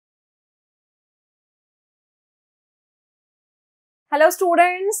Hello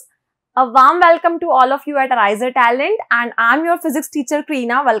students, a warm welcome to all of you at AriserTalent, and I'm your physics teacher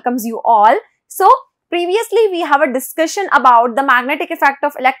Krina welcomes you all. So previously we have a discussion about the magnetic effect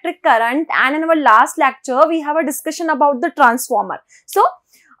of electric current, and in our last lecture we have a discussion about the transformer. So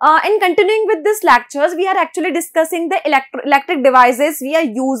in continuing with these lectures, we are actually discussing the electric devices we are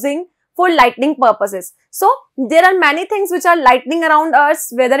using for lighting purposes. So there are many things which are lightning around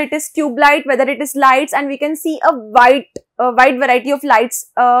us, whether it is tube light, whether it is lights, and we can see a wide variety of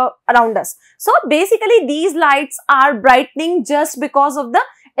lights around us. So basically these lights are brightening just because of the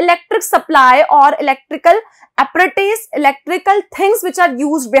electric supply or electrical apparatus, electrical things which are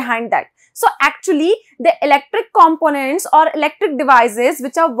used behind that. So actually the electric components or electric devices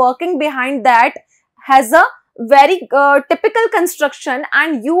which are working behind that has a very typical construction,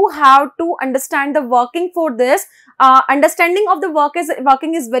 and you have to understand the working for this. Understanding of the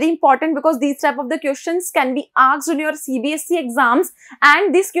working is very important, because these type of the questions can be asked in your CBSE exams,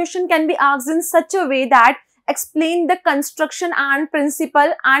 and this question can be asked in such a way that explain the construction and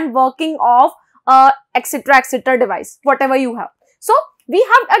principle and working of etc device, whatever you have. So we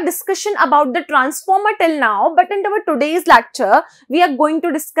have a discussion about the transformer till now, but in our today's lecture, we are going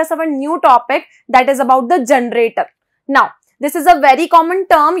to discuss our new topic, that is about the generator. Now, this is a very common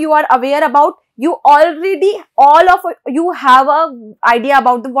term you are aware about. You already, all of you have a idea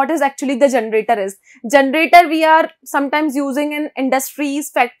about what is actually the generator is. Generator we are sometimes using in industries,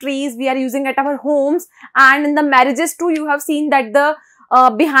 factories, we are using at our homes, and in the marriages too, you have seen that the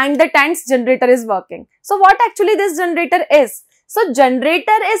behind the tents generator is working. So what actually this generator is? So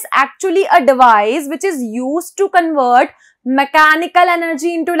generator is actually a device which is used to convert mechanical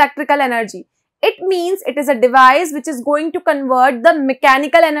energy into electrical energy. It means it is a device which is going to convert the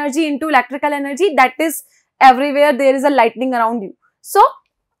mechanical energy into electrical energy, that is everywhere there is a lightning around you. So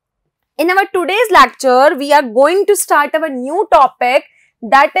in our today's lecture, we are going to start our new topic,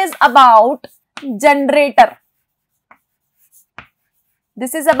 that is about generator.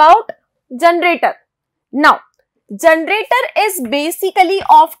 This is about generator. Now, generator is basically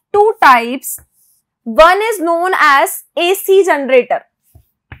of two types. One is known as AC generator.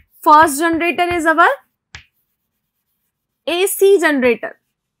 First generator is our AC generator,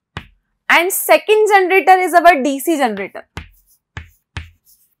 and second generator is our DC generator.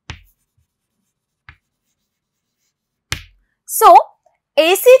 So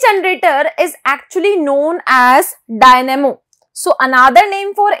AC generator is actually known as dynamo. So another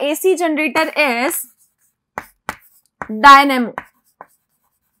name for AC generator is dynamo,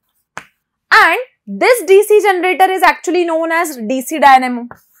 and this DC generator is actually known as DC dynamo.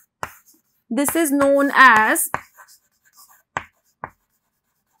 This is known as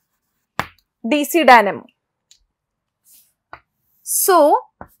DC dynamo. So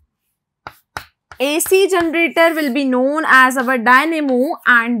AC generator will be known as our dynamo,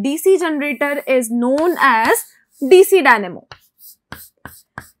 and DC generator is known as DC dynamo.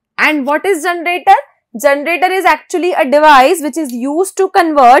 And what is generator? Generator is actually a device which is used to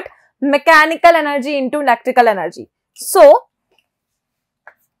convert mechanical energy into electrical energy. So,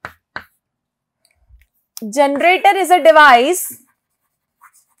 generator is a device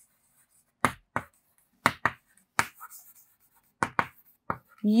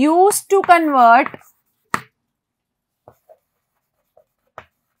used to convert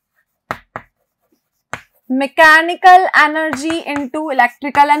mechanical energy into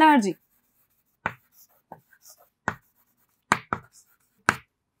electrical energy.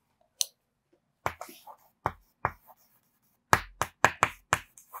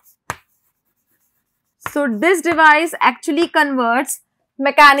 So this device actually converts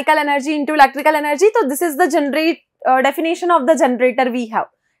mechanical energy into electrical energy. So this is the definition of the generator we have.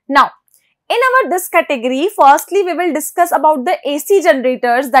 Now, in this category, firstly we will discuss about the AC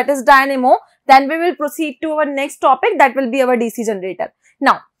generators, that is dynamo. Then we will proceed to our next topic, that will be our DC generator.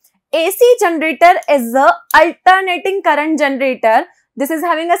 Now, AC generator is the alternating current generator. This is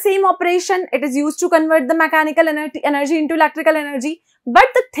having a same operation. It is used to convert the mechanical energy into electrical energy. But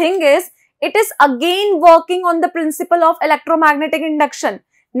the thing is, it is again working on the principle of electromagnetic induction.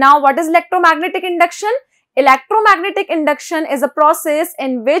 Now, what is electromagnetic induction? Electromagnetic induction is a process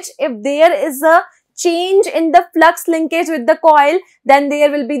in which if there is a change in the flux linkage with the coil, then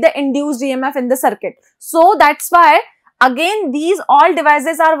there will be the induced EMF in the circuit. So that's why again these all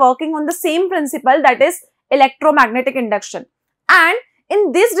devices are working on the same principle, that is electromagnetic induction. And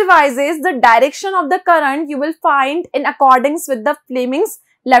in these devices, the direction of the current you will find in accordance with the Fleming's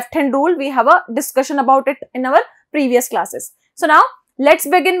left hand rule. We have a discussion about it in our previous classes. So now let's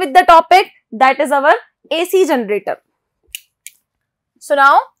begin with the topic, that is our AC generator. So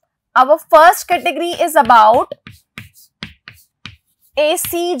now our first category is about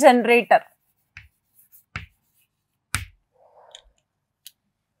AC generator.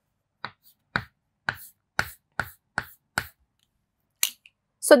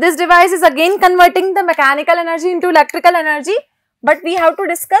 So this device is again converting the mechanical energy into electrical energy, but we have to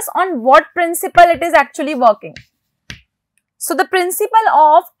discuss on what principle it is actually working. So the principle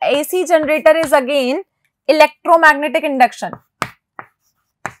of AC generator is again electromagnetic induction.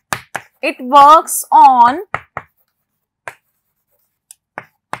 It works on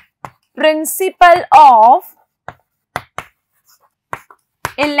principle of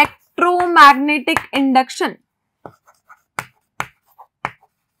electromagnetic induction.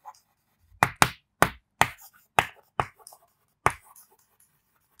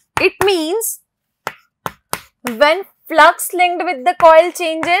 It means when flux linked with the coil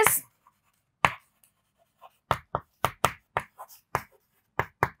changes,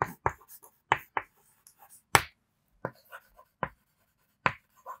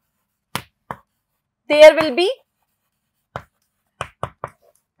 there will be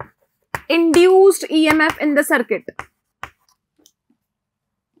induced EMF in the circuit.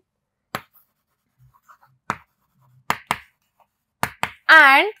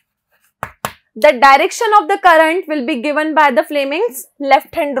 And the direction of the current will be given by the Fleming's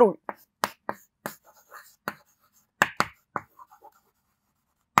left hand rule.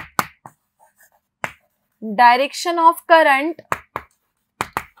 Direction of current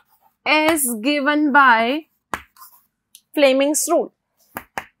is given by Fleming's rule.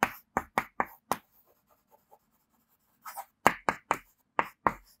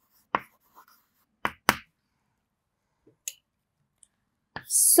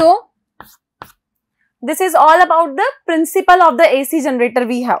 So, this is all about the principle of the AC generator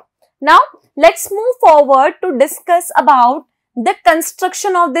we have. Now, let's move forward to discuss about the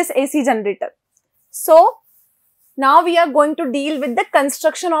construction of this AC generator. So, now we are going to deal with the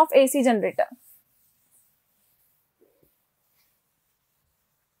construction of AC generator.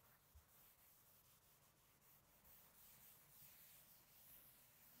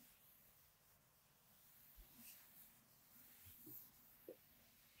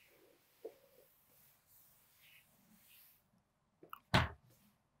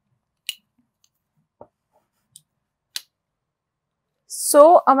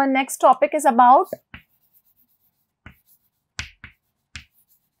 So, our next topic is about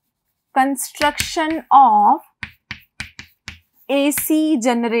construction of AC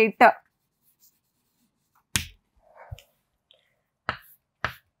generator.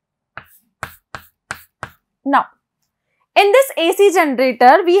 Now, in this AC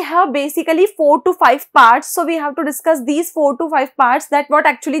generator, we have basically 4 to 5 parts. So, we have to discuss these 4 to 5 parts, that what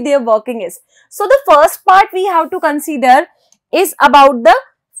actually their working is. So, the first part we have to consider is about the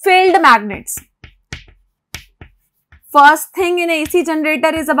field magnets. First thing in AC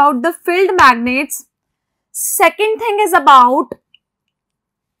generator is about the field magnets. Second thing is about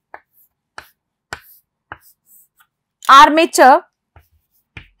armature.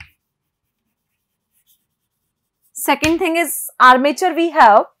 Second thing is armature we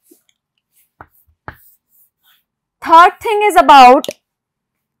have. Third thing is about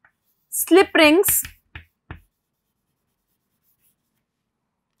slip rings.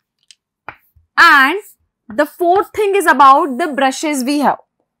 And the fourth thing is about the brushes we have.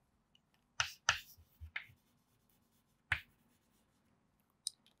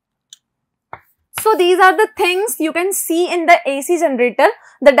 So these are the things you can see in the AC generator,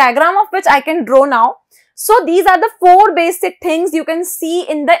 the diagram of which I can draw now. So these are the 4 basic things you can see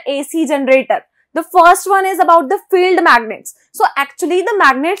in the AC generator. The first one is about the field magnets. So actually the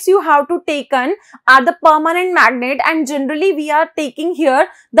magnets you have to taken are the permanent magnet, and generally we are taking here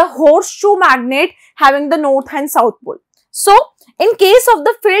the horseshoe magnet having the north and south pole. So in case of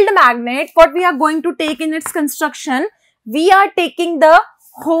the field magnet, what we are going to take in its construction, we are taking the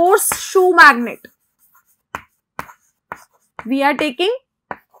horseshoe magnet. We are taking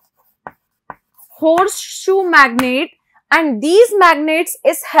horseshoe magnet, and these magnets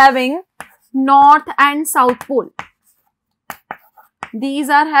is having north and south pole. These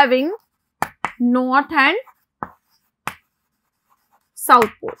are having north and south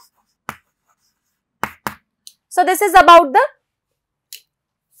pole. So this is about the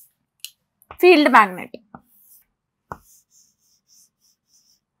field magnet.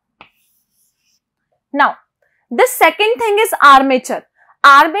 Now, the second thing is armature.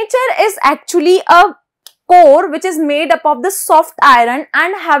 Armature is actually a core which is made up of the soft iron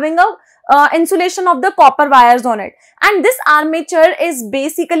and having a insulation of the copper wires on it. And this armature is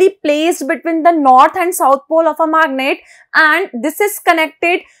basically placed between the north and south pole of a magnet, and this is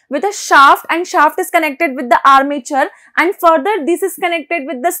connected with a shaft, and shaft is connected with the armature, and further this is connected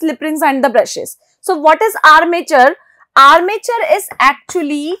with the slip rings and the brushes. So what is armature? Armature is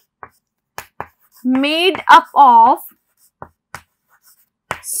actually made up of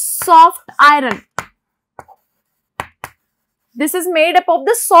soft iron. This is made up of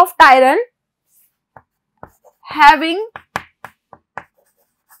the soft iron having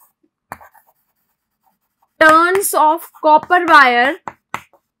turns of copper wire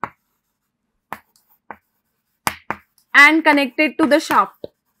and connected to the shaft.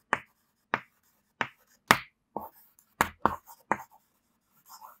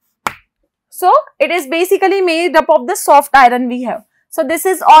 So it is basically made up of the soft iron we have. So this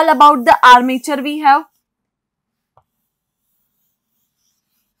is all about the armature we have.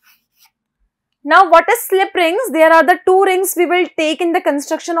 Now what is slip rings? There are the two rings we will take in the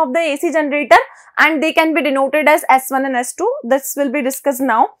construction of the AC generator, and they can be denoted as S1 and S2. This will be discussed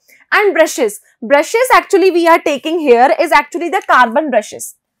now. And brushes. Brushes actually we are taking here is actually the carbon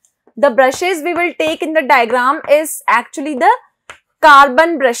brushes. The brushes we will take in the diagram is actually the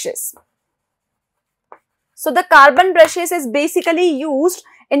carbon brushes. So the carbon brushes is basically used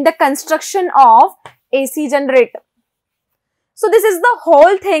in the construction of AC generator. So this is the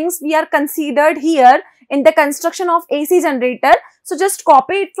whole things we are considered here in the construction of AC generator. So just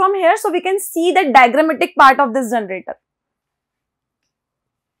copy it from here so we can see the diagrammatic part of this generator.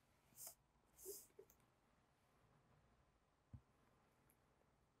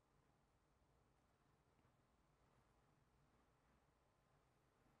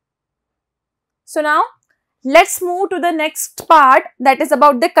 So now let's move to the next part, that is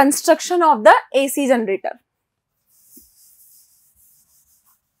about the construction of the AC generator.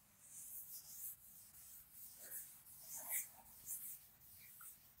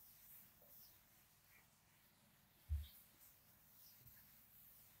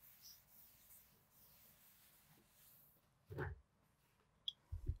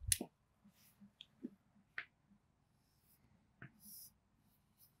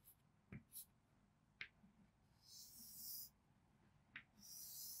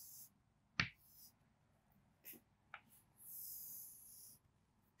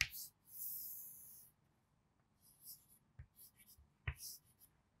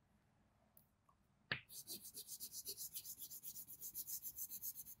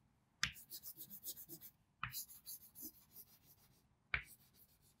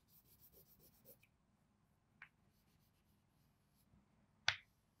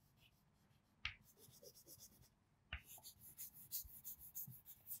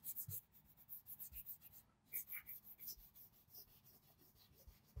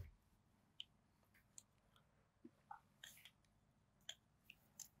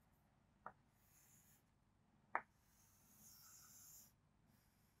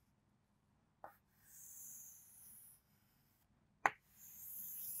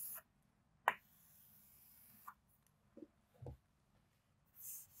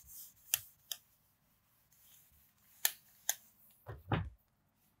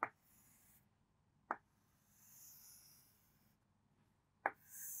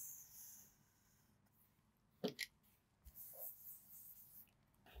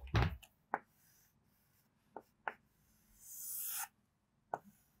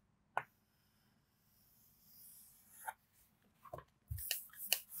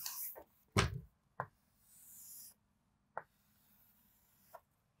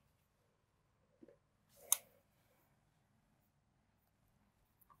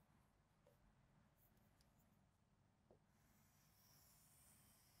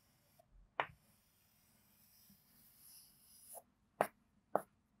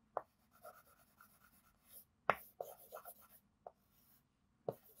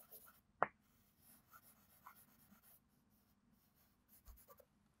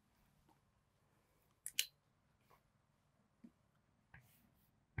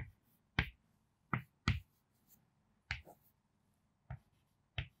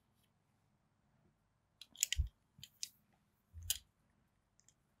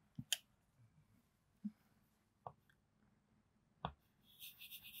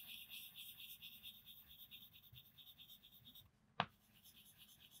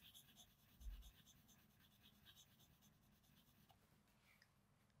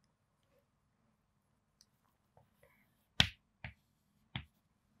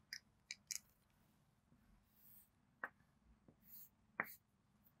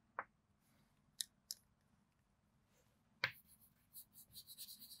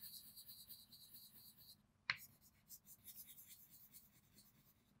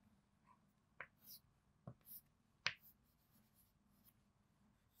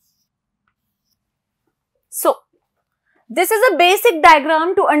 So this is a basic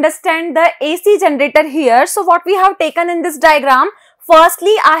diagram to understand the AC generator here. So what we have taken in this diagram,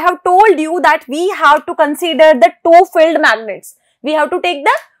 firstly I have told you that we have to consider the two field magnets. We have to take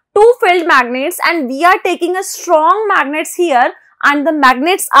the two field magnets and we are taking a strong magnets here, and the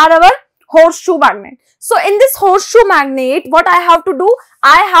magnets are our horseshoe magnet. So in this horseshoe magnet, what I have to do,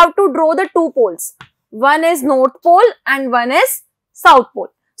 I have to draw the two poles. One is north pole and one is south pole.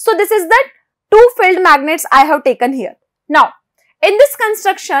 So this is the two field magnets I have taken here. Now, in this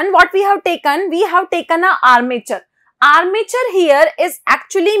construction, what we have taken a armature. Armature here is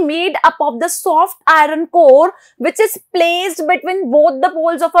actually made up of the soft iron core which is placed between both the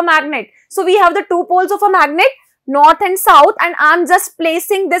poles of a magnet. So we have the two poles of a magnet, north and south, and I am just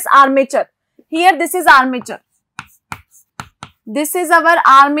placing this armature. Here this is armature. This is our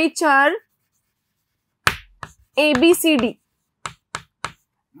armature ABCD.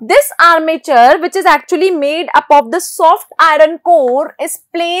 This armature, which is actually made up of the soft iron core, is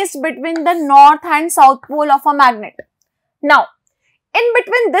placed between the north and south pole of a magnet. Now, in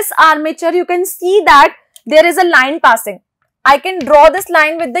between this armature, you can see that there is a line passing. I can draw this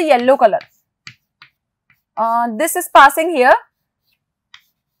line with the yellow color. This is passing here.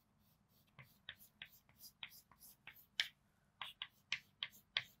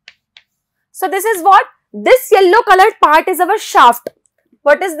 So this is what? This yellow colored part is our shaft.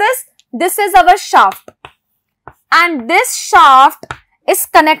 What is this? This is our shaft. And this shaft is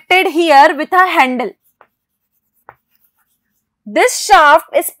connected here with a handle. This shaft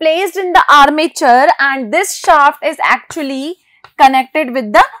is placed in the armature and this shaft is actually connected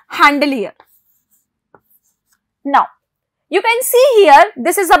with the handle here. Now, you can see here,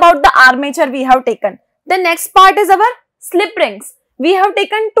 this is about the armature we have taken. The next part is our slip rings. We have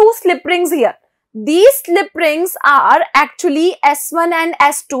taken two slip rings here. These slip rings are actually S1 and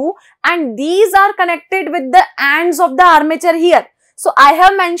S2 and these are connected with the ends of the armature here. So I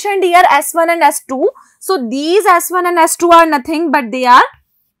have mentioned here S1 and S2. So these S1 and S2 are nothing but they are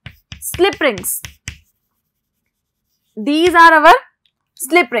slip rings. These are our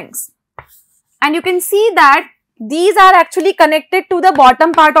slip rings. And you can see that these are actually connected to the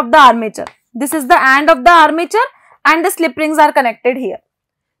bottom part of the armature. This is the end of the armature and the slip rings are connected here.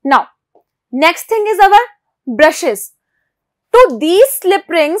 Now, next thing is our brushes. To these slip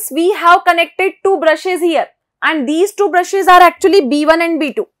rings, we have connected two brushes here. And these two brushes are actually B1 and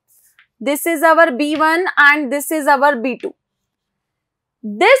B2. This is our B1 and this is our B2.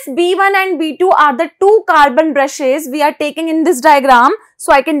 This B1 and B2 are the two carbon brushes we are taking in this diagram.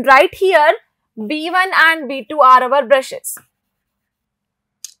 So I can write here B1 and B2 are our brushes.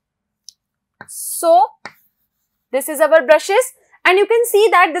 So this is our brushes and you can see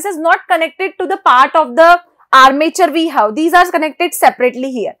that this is not connected to the part of the armature we have. These are connected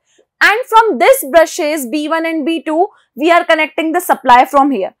separately here. And from this brushes B1 and B2, we are connecting the supply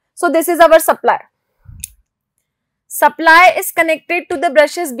from here. So this is our supply. Supply is connected to the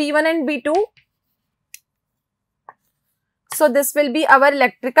brushes B1 and B2. So this will be our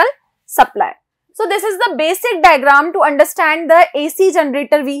electrical supply. So this is the basic diagram to understand the AC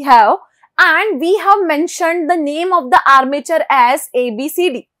generator we have. And we have mentioned the name of the armature as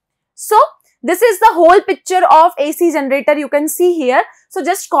ABCD. So this is the whole picture of AC generator you can see here. So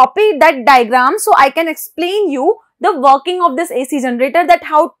just copy that diagram so I can explain you the working of this AC generator, that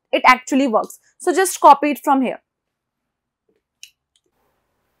how it actually works. So just copy it from here.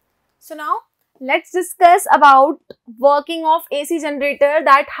 So now let's discuss about working of AC generator,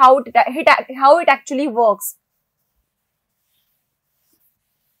 that how it actually works.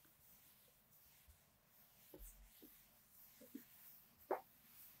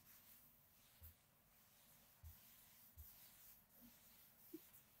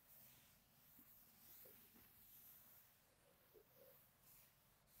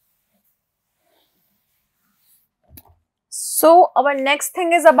 So our next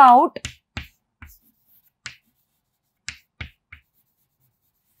thing is about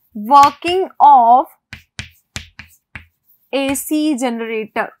working of AC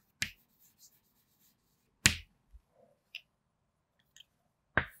generator.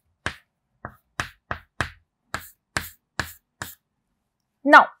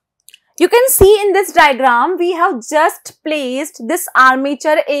 Now, you can see in this diagram, we have just placed this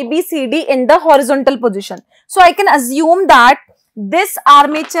armature ABCD in the horizontal position. So I can assume that this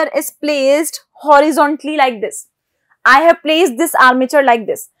armature is placed horizontally like this. I have placed this armature like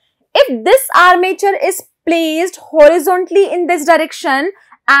this. If this armature is placed horizontally in this direction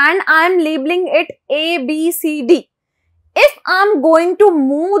and I am labeling it ABCD, if I am going to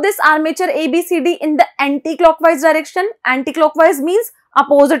move this armature ABCD in the anti-clockwise direction, anti-clockwise means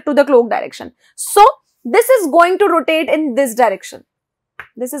opposite to the clock direction. So this is going to rotate in this direction.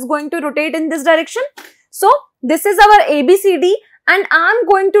 This is going to rotate in this direction. So, this is our ABCD and I am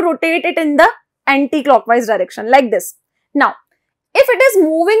going to rotate it in the anti-clockwise direction like this. Now, if it is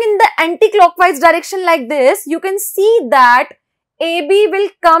moving in the anti-clockwise direction like this, you can see that AB will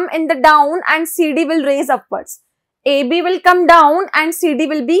come in the down and CD will raise upwards. AB will come down and CD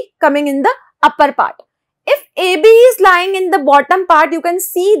will be coming in the upper part. If AB is lying in the bottom part, you can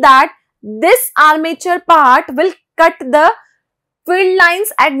see that this armature part will cut the field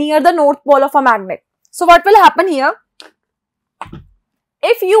lines at near the north pole of a magnet. So what will happen here?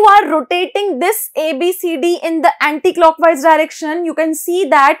 If you are rotating this ABCD in the anti-clockwise direction, you can see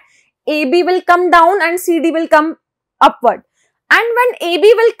that AB will come down and CD will come upward. And when AB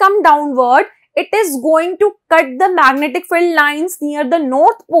will come downward, it is going to cut the magnetic field lines near the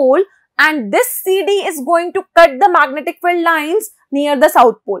north pole, and this CD is going to cut the magnetic field lines near the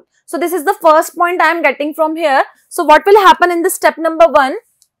south pole. So this is the first point I am getting from here. So what will happen in the step number 1?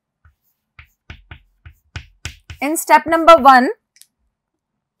 In step number 1,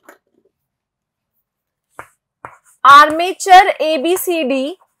 armature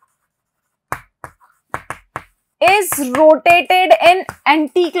ABCD is rotated in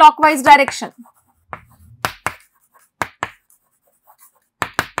anti-clockwise direction.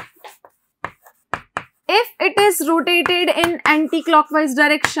 If it is rotated in anti-clockwise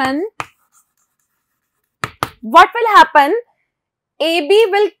direction, what will happen? AB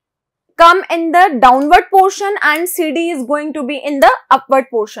will come in the downward portion and CD is going to be in the upward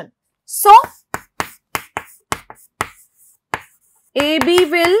portion. So, AB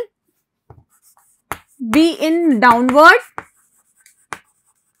will be in downward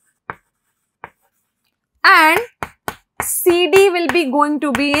and CD will be going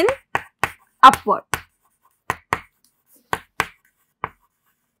to be in upward.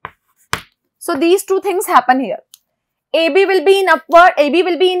 So these two things happen here. AB will be in upward, AB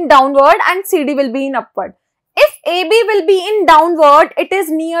will be in downward and CD will be in upward. If AB will be in downward, it is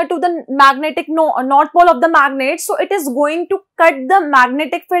near to the magnetic north pole of the magnet. So it is going to cut the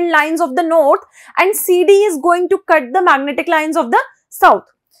magnetic field lines of the north and CD is going to cut the magnetic lines of the south.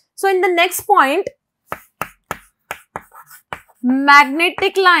 So in the next point,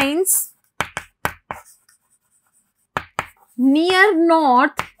 magnetic lines near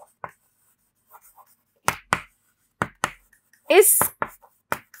north is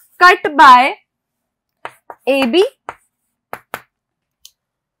cut by AB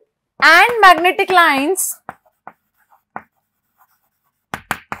and magnetic lines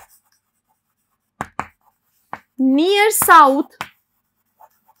near south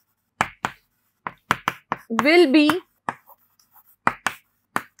will be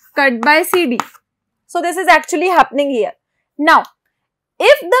cut by CD. So this is actually happening here. Now,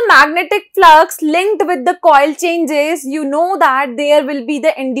 if the magnetic flux linked with the coil changes, you know that there will be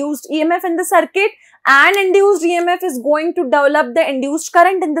the induced EMF in the circuit, and induced EMF is going to develop the induced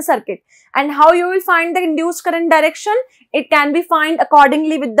current in the circuit. And how you will find the induced current direction? It can be found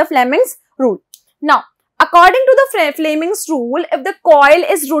accordingly with the Fleming's rule. Now, according to the Fleming's rule, if the coil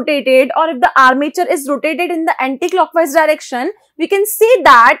is rotated or if the armature is rotated in the anti-clockwise direction, we can see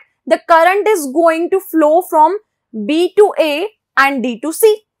that the current is going to flow from B to A and D to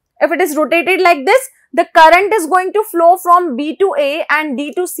C. If it is rotated like this, the current is going to flow from B to A and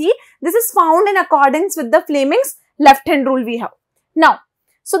D to C. This is found in accordance with the Fleming's left hand rule we have. Now,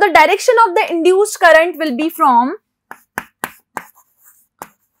 so the direction of the induced current will be from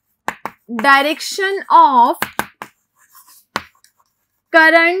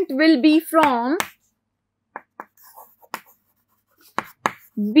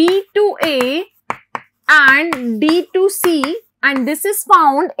B to A and D to C, and this is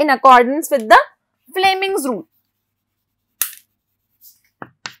found in accordance with the Fleming's rule.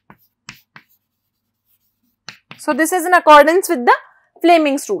 So this is in accordance with the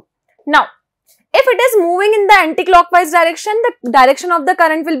Fleming's rule. Now, if it is moving in the anti-clockwise direction, the direction of the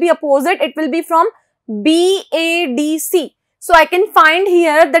current will be opposite. It will be from BADC. So I can find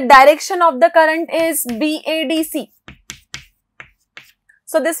here the direction of the current is BADC.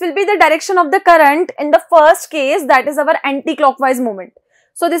 So this will be the direction of the current in the first case, that is our anti-clockwise movement.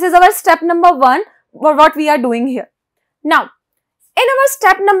 So this is our step number 1 for what we are doing here. Now, in our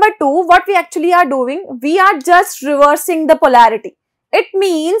step number 2, what we actually are doing, we are just reversing the polarity. It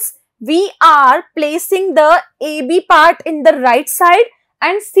means we are placing the AB part in the right side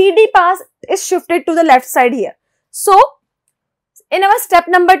and CD part is shifted to the left side here. So, in our step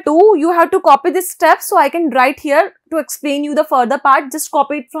number 2, you have to copy this step, so I can write here to explain you the further part. Just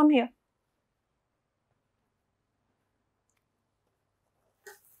copy it from here.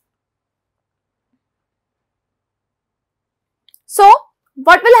 So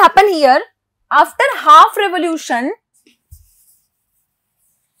what will happen here? After half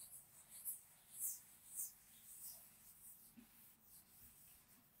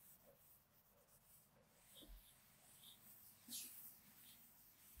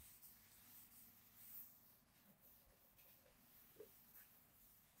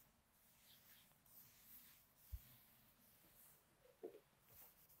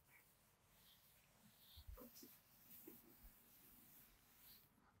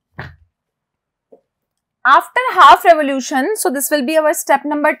revolution, so this will be our step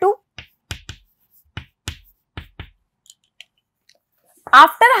number 2.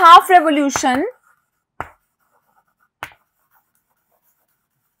 After half revolution,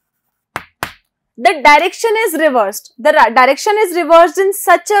 the direction is reversed. The direction is reversed in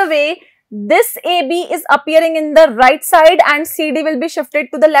such a way this AB is appearing in the right side and CD will be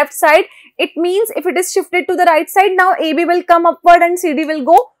shifted to the left side. It means if it is shifted to the right side, now AB will come upward and CD will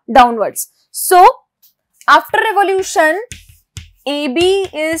go downwards. So after revolution, AB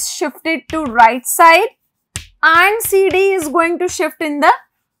is shifted to right side and CD is going to shift in the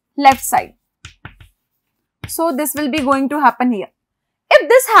left side. So this will be going to happen here. If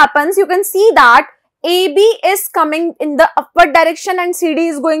this happens, you can see that AB is coming in the upward direction and CD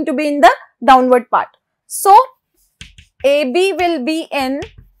is going to be in the downward part. So AB will be in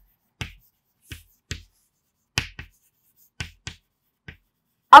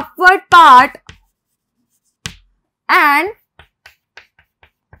upward part and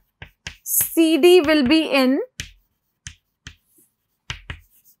CD will be in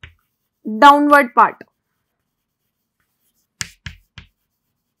downward part.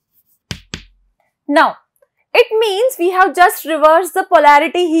 Now, it means we have just reversed the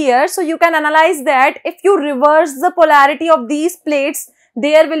polarity here. So you can analyze that if you reverse the polarity of these plates,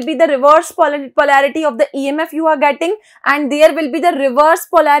 there will be the reverse polarity of the EMF you are getting and there will be the reverse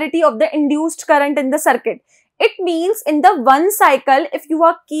polarity of the induced current in the circuit. It means in the one cycle, if you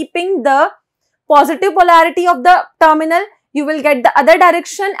are keeping the positive polarity of the terminal, you will get the other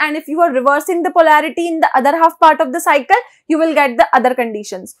direction, and if you are reversing the polarity in the other half part of the cycle, you will get the other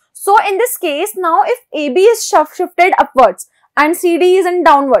conditions. So in this case, now if AB is shifted upwards and CD is in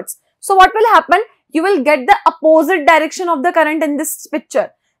downwards, so what will happen? You will get the opposite direction of the current in this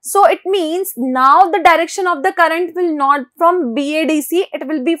picture. So it means now the direction of the current will not from BADC, it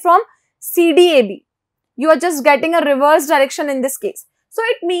will be from CDAB. You are just getting a reverse direction in this case. So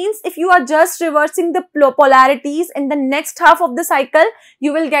it means if you are just reversing the polarities in the next half of the cycle,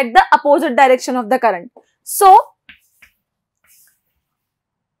 you will get the opposite direction of the current. So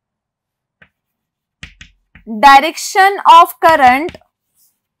direction of current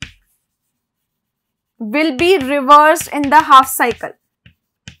will be reversed in the half cycle.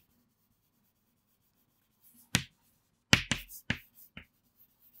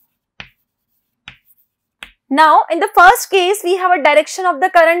 Now, in the first case, we have a direction of the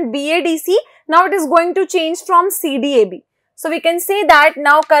current BADC. Now, it is going to change from CDAB. So, we can say that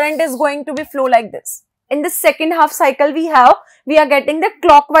now current is going to be flow like this. In the second half cycle, we are getting the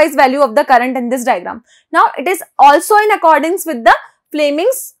clockwise value of the current in this diagram. Now, it is also in accordance with the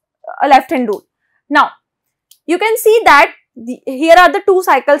Fleming's left-hand rule. Now, you can see that here are the two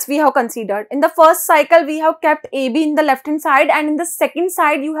cycles we have considered. In the first cycle, we have kept AB in the left-hand side, and in the second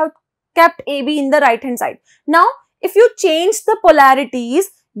side, you have kept AB in the right hand side. Now, if you change the polarities,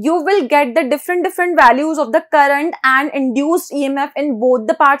 you will get the different values of the current and induced EMF in both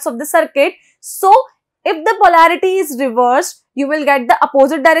the parts of the circuit. So, if the polarity is reversed, you will get the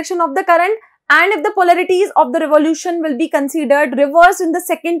opposite direction of the current, and if the polarities of the revolution will be considered reversed in the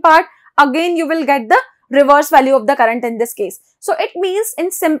second part, again you will get the reverse value of the current in this case. So, it means in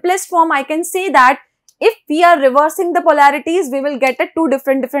simplest form, I can say that if we are reversing the polarities, we will get two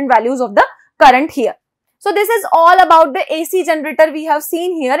different values of the current here. So this is all about the AC generator we have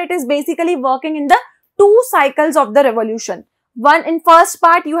seen here. It is basically working in the two cycles of the revolution. One, in first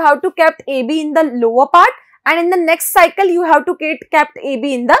part, you have to kept AB in the lower part, and in the next cycle, you have to kept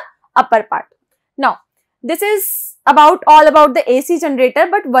AB in the upper part. Now, this is all about the AC generator,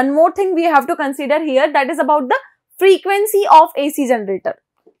 but one more thing we have to consider here, that is about the frequency of AC generator.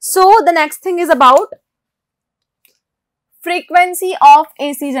 So the next thing is about frequency of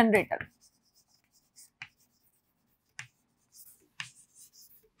AC generator.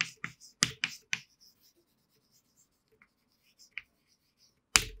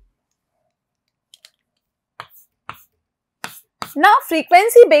 Now,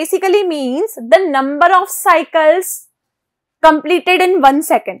 frequency basically means the number of cycles completed in 1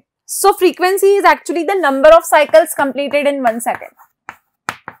 second. So, frequency is actually the number of cycles completed in 1 second.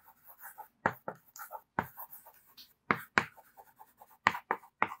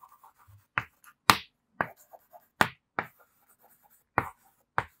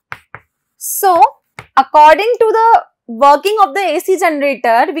 So, according to the working of the AC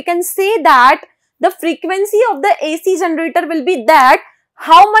generator, we can say that the frequency of the AC generator will be that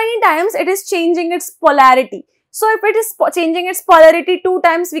how many times it is changing its polarity. So, if it is changing its polarity 2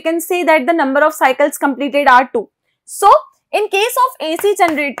 times, we can say that the number of cycles completed are 2. So, in case of AC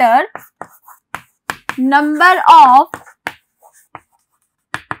generator, number of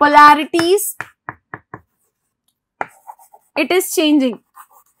polarities, it is changing.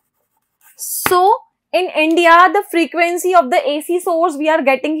 So, in India, the frequency of the AC source we are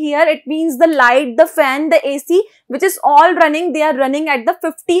getting here, it means the light, the fan, the AC, which is all running, they are running at the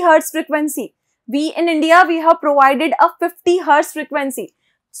 50 Hertz frequency. We in India, we have provided a 50 Hertz frequency.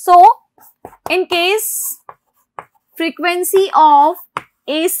 So, in case frequency of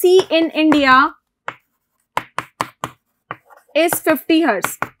AC in India is 50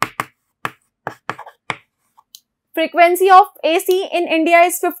 Hertz. Frequency of AC in India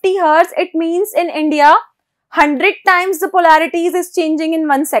is 50 Hertz. It means in India, 100 times the polarities is changing in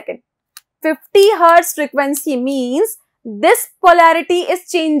 1 second. 50 Hertz frequency means this polarity is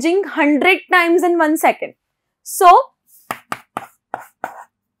changing 100 times in 1 second. So,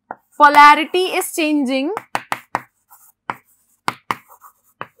 polarity is changing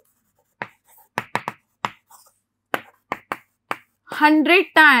 100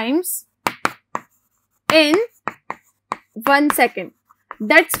 times in 1 second.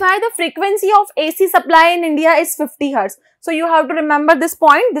 That's why the frequency of AC supply in India is 50 Hertz. So, you have to remember this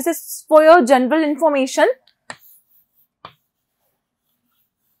point. This is for your general information.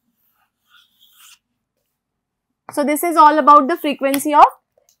 So, this is all about the frequency of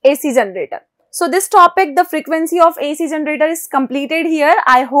AC generator. So, this topic, the frequency of AC generator, is completed here.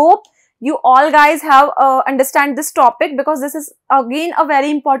 I hope you all guys have understand this topic, because this is again a very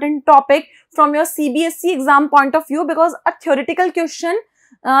important topic from your CBSE exam point of view, because a theoretical question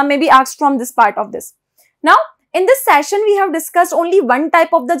may be asked from this part of this. Now, in this session, we have discussed only one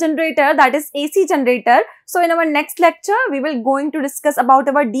type of the generator, that is AC generator. So, in our next lecture, we will going to discuss about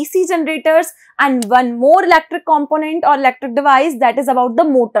our DC generators and one more electric component or electric device, that is about the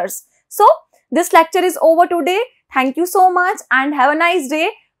motors. So, this lecture is over today. Thank you so much and have a nice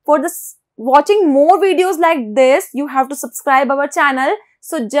day. For this, watching more videos like this, you have to subscribe our channel.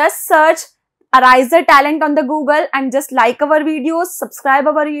 So, just search AriserTalent on the Google and just like our videos, subscribe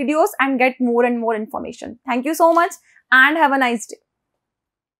our videos and get more and more information. Thank you so much and have a nice day.